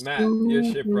 All right, Matt. Your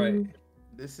shipwright.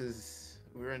 This is.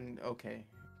 We're in. Okay.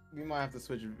 We might have to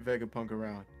switch Vegapunk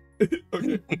around. Okay,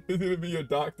 this is gonna be your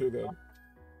doctor then.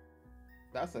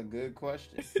 That's a good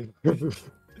question.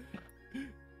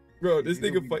 Bro, this Is he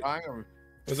nigga gonna be fight. buying or-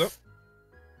 What's up?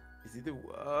 Is either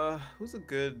who's a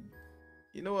good?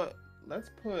 You know what? Let's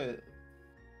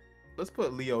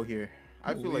put Leo here.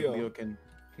 I feel Leo. like Leo can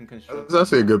construct. That's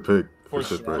actually a good pick For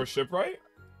for shipwright. shipwright?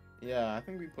 Yeah, I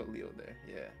think we put Leo there.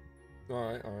 Yeah.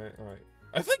 All right.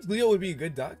 I think Leo would be a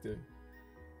good doctor.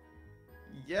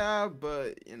 Yeah,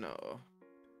 but you know,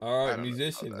 All I right, don't know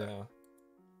musician about that. now.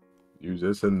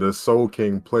 Musician, the Soul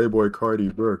King, Playboy Cardi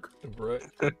Brooke. Brooke.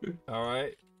 All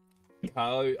right.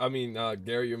 Gary,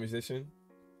 you're a musician.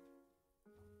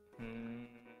 Hmm.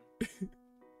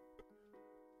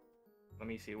 Let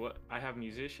me see. What I have: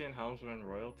 musician, helmsman,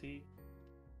 royalty.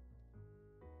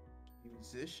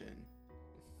 Musician.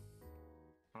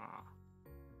 Ah.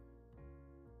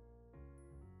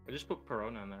 I just put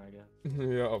Perona in there, I guess.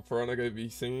 Yeah, Piranha gonna be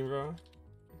singing, bro.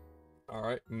 All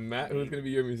right, Matt, who's gonna be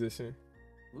your musician?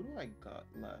 Who do I got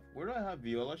left? Where do I have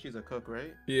Viola? She's a cook,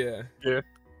 right? Yeah.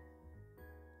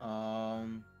 I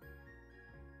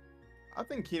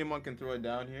think Kinemon can throw it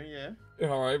down here. Yeah.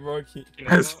 All right, bro. You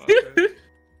know, okay.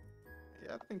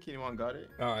 Yeah, I think Kinemon got it.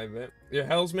 All right, man. Your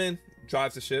helmsman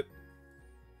drives the ship.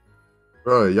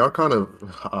 Bro, y'all kind of,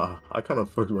 I kind of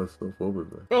fucked myself over,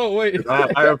 man. Oh wait. I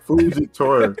have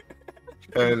FUJITORO,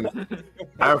 and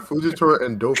I have FUJITORO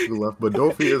and Dofi left, but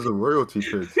Dofi is a royalty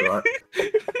pick, so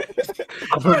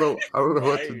I don't know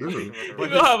what to do. You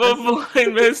have a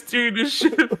blind man steering the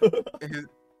ship.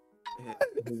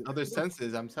 His other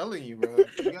senses, I'm telling you, bro.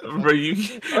 You gotta Bro,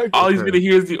 all he's gonna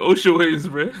hear is the ocean waves,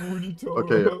 bro.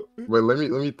 Okay, wait, let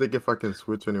me think if I can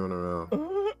switch anyone around.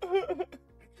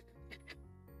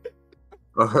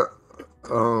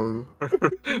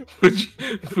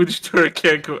 FUJITORO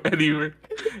can't go anywhere.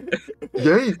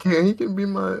 Yeah, he can. He can be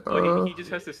my. He just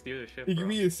has to steer the ship. He can Bro.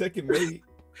 be your second mate.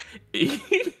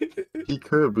 He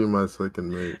could be my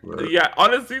second mate, but Yeah,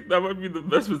 honestly, that might be the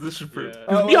best position for him. Yeah.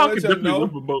 Oh, Mihawk let can y'all definitely know.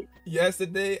 live a boat.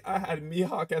 Yesterday, I had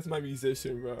Mihawk as my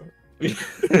musician, bro.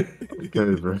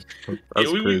 okay, bro.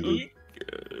 That's crazy.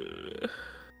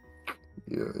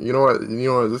 Yeah, you know what?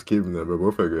 Just keep him there, but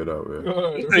we'll figure it out, man.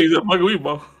 He's a fucking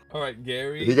weebo. All right,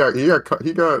 Gary. He got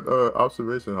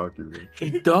observation hockey, man.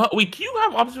 He does. Wait, can you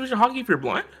have observation hockey if you're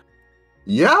blind?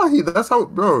 Yeah, that's how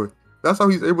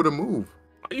he's able to move.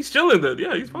 He's chilling then.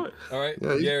 Yeah, he's fine. All right,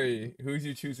 Yeah, Gary. Who's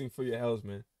you choosing for your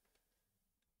helmsman?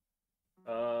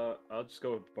 I'll just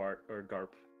go with Bart or Garp.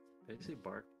 Did I say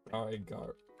Bart? All right,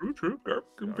 Garp. True. Garp.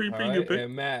 Pretty All good right, pick.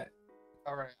 and Matt.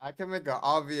 All right, I can make an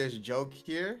obvious joke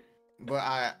here, but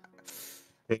I'm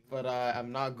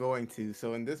not going to.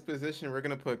 So in this position, we're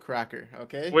gonna put Cracker.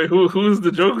 Okay. Wait, who's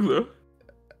the joke though?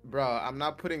 Bro, I'm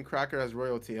not putting Cracker as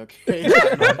royalty. Okay.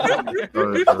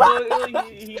 Alright,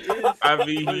 He is. I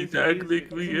mean, he He's technically like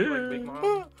Big is.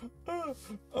 Mom.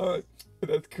 All right,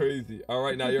 that's crazy. All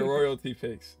right, now your royalty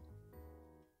picks.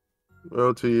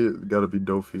 Royalty gotta be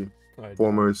Dofi, All right,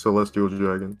 former Celestial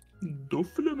Dragon.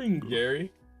 Doflamingo.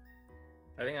 Gary.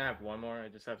 I think I have one more. I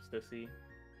just have Stussy.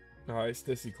 All right,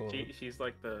 Stissy clone. She's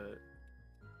like the,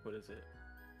 what is it?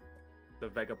 The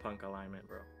Vegapunk alignment,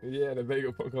 bro. Yeah, the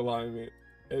Vegapunk alignment.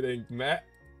 And then Matt.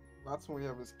 That's when we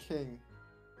have his king.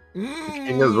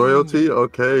 King is royalty?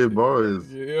 Okay, boys.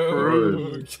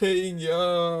 Yo, King,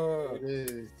 yo. It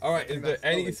is. All right, is And there that's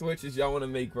any solid. switches y'all want to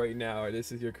make right now, or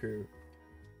this is your crew?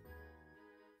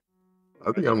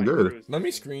 I think I'm good. Let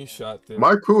me screenshot this.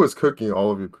 My crew is cooking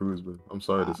all of your crews, but I'm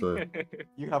sorry to say.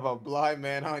 You have a blind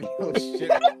man on your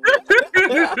ship.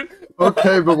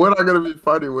 Okay, but we're not gonna be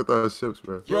fighting with our ships,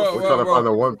 bro. Bro, We're bro, trying to bro. find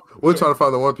the one. We're trying to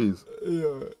find the One Piece.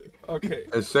 Yeah. Okay.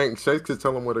 And Shanks could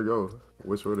tell him where to go.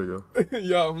 Which way to go?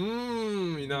 Yo,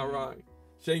 you're not wrong.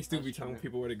 Shanks do be telling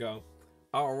people where to go.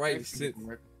 All right,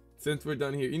 since we're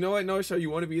done here, you know what, No Show,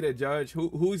 you want to be the judge?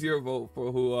 Who's your vote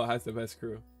for who has the best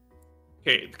crew?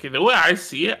 Okay, the way I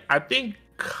see it, I think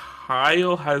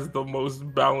Kyle has the most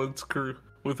balanced crew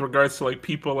with regards to like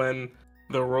people and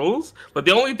the roles. But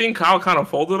the only thing Kyle kind of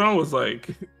folded on was like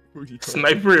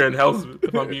Sniper and Helmsman,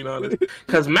 if I'm being honest.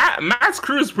 Because Matt's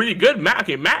crew is pretty good. Matt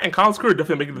and Kyle's crew are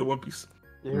definitely making it to One Piece.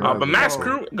 Yeah, But Matt's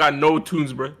crew got no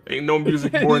tunes, bro. Ain't no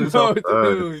music born this No, out.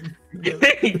 dude.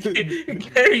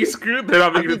 Gary's crew, they're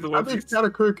not I making it to think One Piece.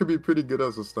 Katakuri could be pretty good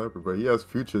as a sniper, but he has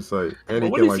future sight. And But he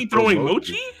what can, is like, he throw throwing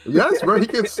Mochi? Yes, bro. He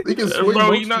can swing Bro,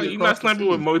 Mochi you're not across the sniping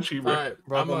with sea. Mochi, bro. All right,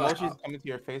 Bro, I'm but gonna Mochi's coming to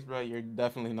your face, bro. You're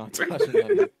definitely not touching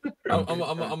that. I'm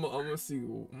gonna see.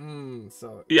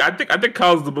 So Yeah, I think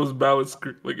Kyle's the most balanced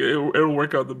crew. Like it'll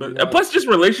work out the best. Yeah. And plus, just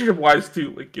relationship wise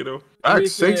too. Like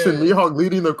Shanks and Mihawk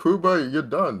leading the crew, bro. You're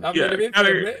done. I mean, Yeah,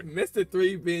 if Mr.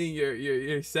 3 being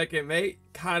your second mate,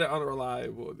 kind of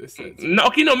unreliable in this sense. no,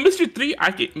 okay, no, Mr. 3, I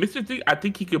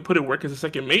think he could put in work as a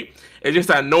second mate. It's just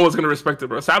that no one's gonna respect it,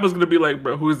 bro. Saba's gonna be like,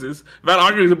 bro, who is this? Van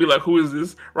Arguer's gonna be like, who is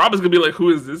this? Rob is gonna be like, who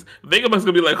is this? Vegabuck's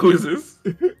gonna be like, who is this?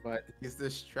 But he's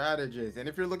the strategist. And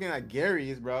if you're looking at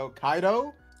Gary's, bro,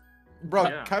 Kaido, bro,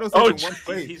 Yeah. Kaido's Oh, in one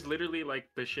place. He's literally like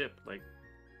the ship. Like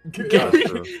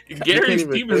Gary's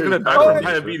even team is carry gonna die Kaido. from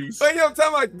diabetes. Wait, yo, I'm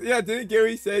talking about, yeah, didn't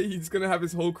Gary say he's gonna have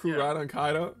his whole crew Yeah. ride on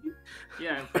Kaido?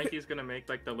 Yeah, and Frankie's gonna make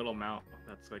like the little mount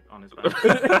that's like on his back.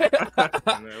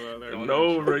 And they're on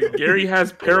No, him. bro. Gary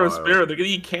has Paraspera. Wild. They're gonna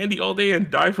eat candy all day and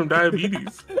die from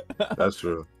diabetes. That's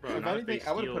true. Bro, If not if they anything,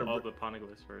 I would've steal put a all br- the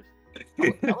Poneglyphs first.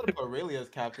 I would have put Rayleigh as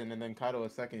captain and then Kaido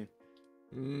as second.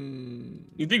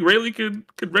 You think Rayleigh could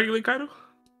regulate Kaido?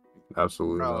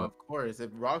 Absolutely Bro, not. of course.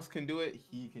 If Rocks can do it,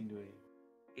 he can do it.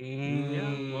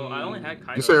 Yeah, well, I only had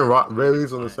Kaido. You saying as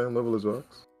Rayleigh's on the fine. same level as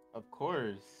Rocks? Of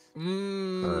course.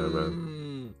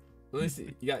 Mm. Let me see.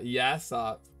 You got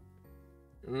Yasop.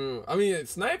 I mean,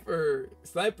 Sniper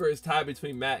is tied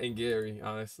between Matt and Gary,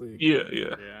 honestly. Yeah.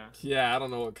 Yeah. Yeah, I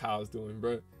don't know what Kyle's doing,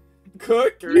 bro.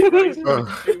 Cook. Gary's probably Uh,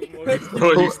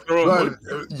 Bro, he's throwing.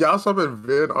 Yasop and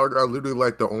Van are literally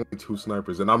like the only two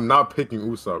snipers, and I'm not picking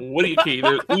Usopp. What do you care?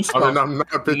 There's Usopp. I mean, I'm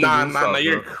not picking Nah, Usopp.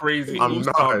 you're bro. crazy. I'm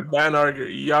Usopp, not. Van Arger,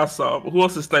 Yasop. Who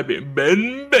else is sniping?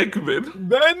 Ben Beckman.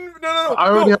 Ben, no. I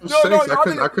already have no, Shanks.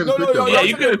 y'all I couldn't pick him. y'all Yeah, you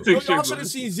should've- could've picked y'all Shanks, should have bro.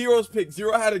 seen Zero's pick.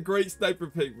 Zero had a great sniper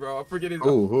pick, bro. I forget his.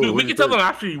 Who? Dude, we can tell them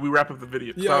after we wrap up the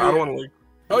video. Yeah, I don't yeah. want to like.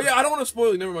 Oh yeah, I don't want to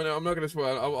spoil it. Never mind. I'm not gonna spoil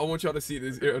it. I want y'all to see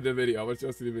this the video. I want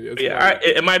y'all to see the video. Yeah,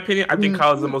 in my opinion, I think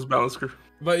Kyle is the most balanced crew.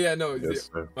 But yeah, no. Yes,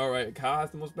 sir. All right, Kyle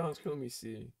has the most balanced crew. Let me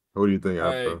see. What do you think, All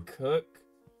Afro? right, Cook.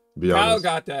 Be Kyle honest.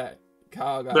 got that.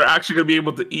 Kyle got They're that. actually gonna be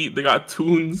able to eat. They got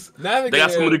tunes. Navigator. They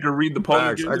got someone who can read the palm.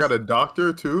 Facts. I got a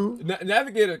doctor too.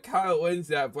 Navigator Kyle wins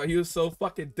that, but he was so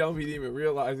fucking dumb he didn't even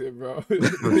realize it, bro.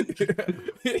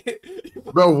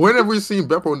 Bro, when have we seen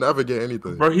Beppo navigate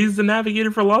anything? Bro, he's the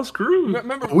navigator for Lost Crew.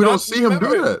 Remember, We don't see him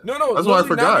do that. No. That's why I literally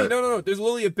forgot. Nami, no. There's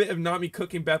literally a bit of Nami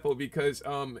cooking Beppo because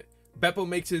Beppo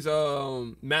makes his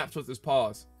maps with his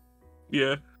paws.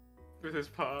 Yeah. With his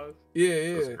paws.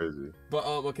 Yeah. That's crazy. But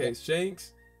okay,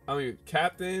 Shanks. I mean,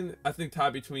 captain. I think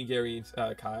tied between Gary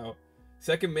and Kyle.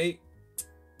 Second mate,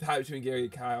 tied between Gary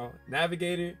and Kyle.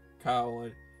 Navigator, Kyle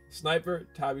won. Sniper,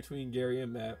 tied between Gary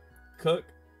and Matt. Cook,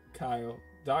 Kyle.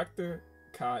 Doctor,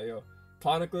 Kyle.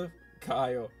 Poneglyph,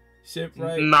 Kyle.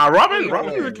 Shipwright. Nah, Robin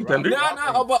is a contender.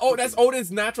 Nah. But that's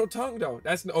Odin's natural tongue, though.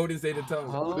 That's Odin's native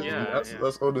tongue. Yeah.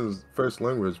 That's Odin's first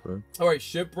language, man. All right,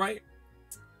 Shipwright.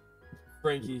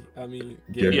 Frankie. I mean,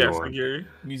 Gary. Gary. Yes, Gary. Gary.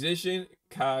 Musician,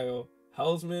 Kyle.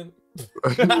 Helmsman.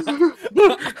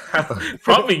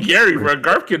 Probably Gary, bro.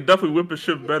 Garp can definitely whip a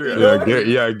ship better.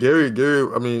 Gary.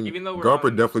 I mean, Even though we're Garp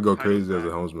would on definitely go Kaido's crazy as a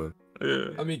back. helmsman. Yeah.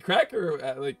 I mean, Cracker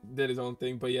like did his own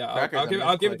thing, but yeah, Cracker's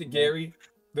I'll a give it to misclick, man. Gary.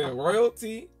 Then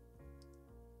royalty.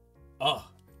 Oh,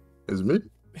 It's me,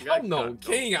 hell no,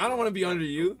 King. I don't want to be under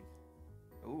you.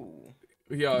 Ooh.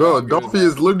 Yeah, bro. I'll give it Dumpy to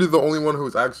is literally the only one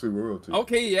who's actually royalty.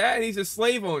 Okay, yeah, and he's a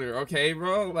slave owner. Okay,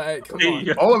 bro, like come on.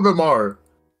 Yeah. All of them are.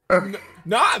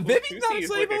 Nah, Vivi's Susie not a is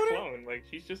slave like a owner. clone. Like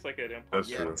she's just like an That's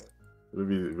imposter. true.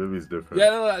 Vivi's different. Yeah,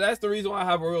 no, that's the reason why I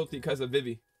have royalty because of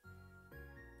Vivi.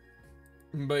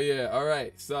 But yeah, all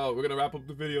right. So we're gonna wrap up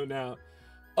the video now.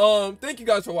 Thank you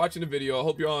guys for watching the video. I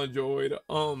hope you all enjoyed.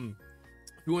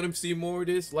 If you want to see more of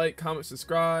this, like, comment,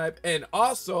 subscribe, and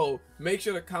also make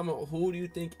sure to comment who do you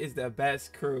think is the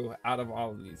best crew out of all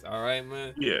of these. All right,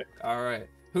 man. Yeah. All right.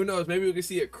 Who knows? Maybe we can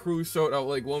see a crew showdown,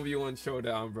 like 1v1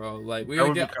 showdown, bro. Like we That gonna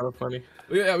would be get, kind of funny.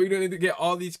 yeah, we're gonna need to get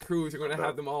all these crews. We're gonna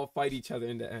have them all fight each other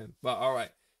in the end. But all right.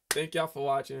 Thank y'all for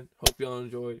watching. Hope y'all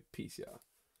enjoyed. Peace, y'all.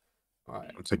 All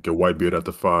right. Take your white beard at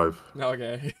the 5.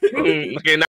 Okay. Okay, now.